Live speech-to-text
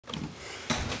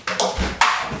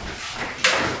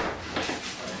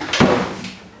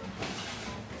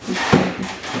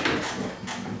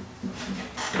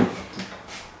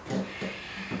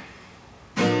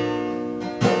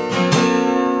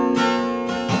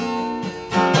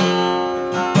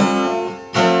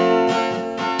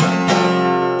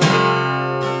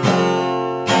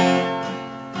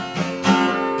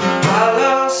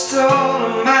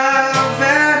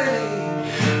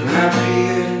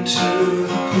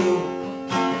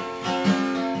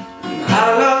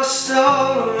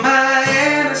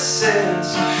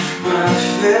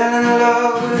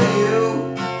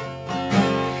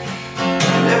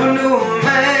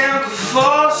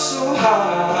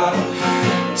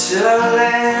till I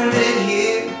landed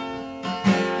here,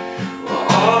 well,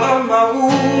 all of my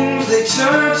wounds, they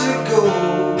turn to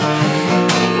gold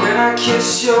when I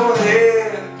kiss your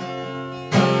hair.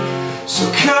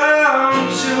 So come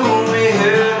to me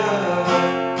here,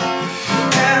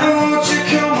 and won't you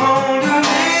come home to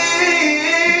me,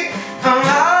 and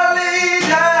I'll lay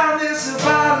down this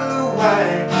bottle of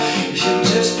wine if you'll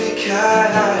just be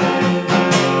kind.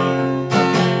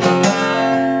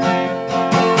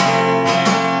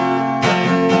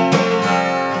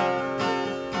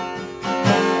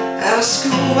 Ask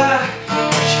her why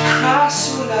she cries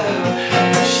so loud,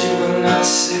 she will not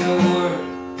say a word.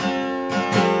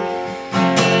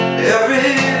 Every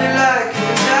day like a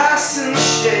Dyson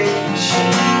shake, she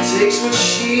takes what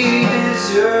she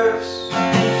deserves.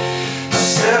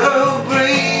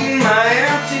 Celebrate my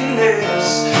emptiness,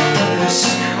 this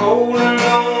cold and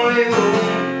lonely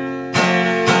room.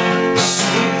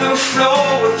 Sweep the floor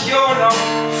with your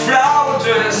long flower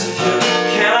dress if you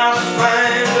cannot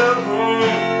find a broom.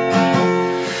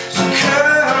 So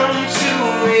come to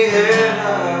me here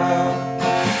now,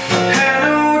 and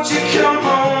won't you come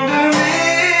home to me,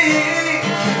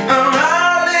 and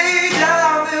I'll lay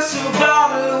down this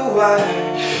bottle of wine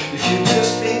if you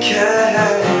just be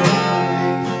kind.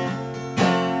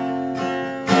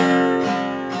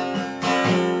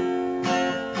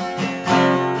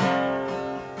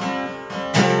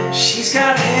 She's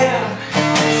got hair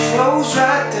that flows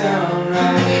right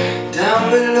down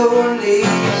below her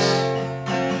knees.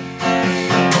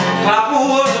 Papa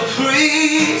was a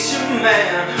preacher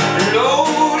man,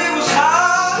 Lord, it was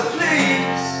hard to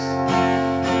please.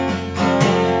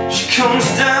 She comes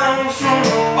down from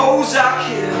the Ozark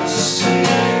Hills to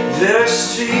the very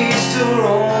streets to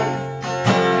roam,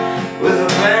 with a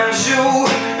banjo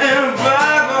and a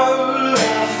Bible and a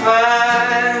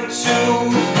fine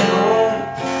tooth comb.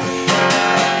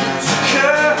 So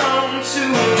come to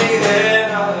me here,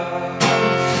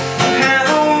 and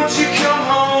won't you come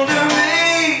home to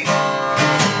me,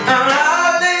 and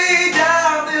I'll lay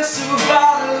down this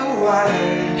bottle of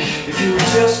wine if you'll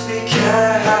just be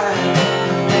kind.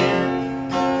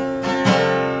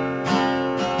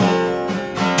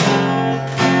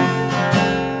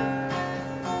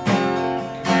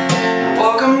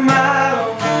 Walk a mile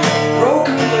on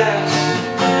broken glass,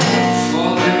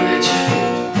 falling at your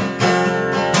feet.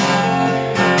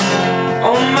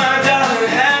 Oh my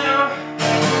darling Hannah,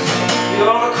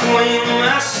 you're the queen of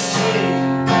my street.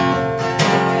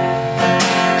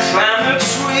 Climb a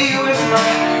tree with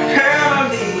my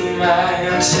family, my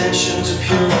intentions are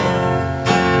pure.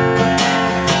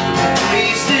 The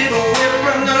breeze did whip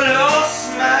and I lost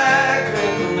my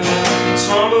grip and I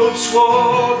tumbled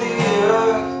toward the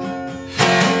earth.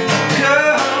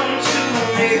 Come to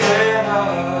me here,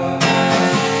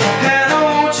 and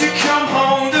won't you come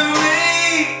home to me,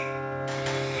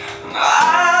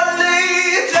 I'll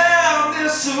lay down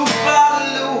this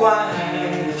bottle of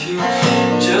wine if you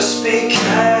just be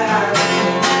kind.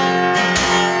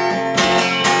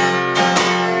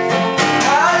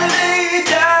 I'll lay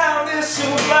down this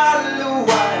bottle of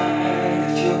wine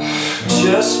if you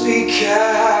just be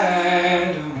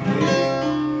kind.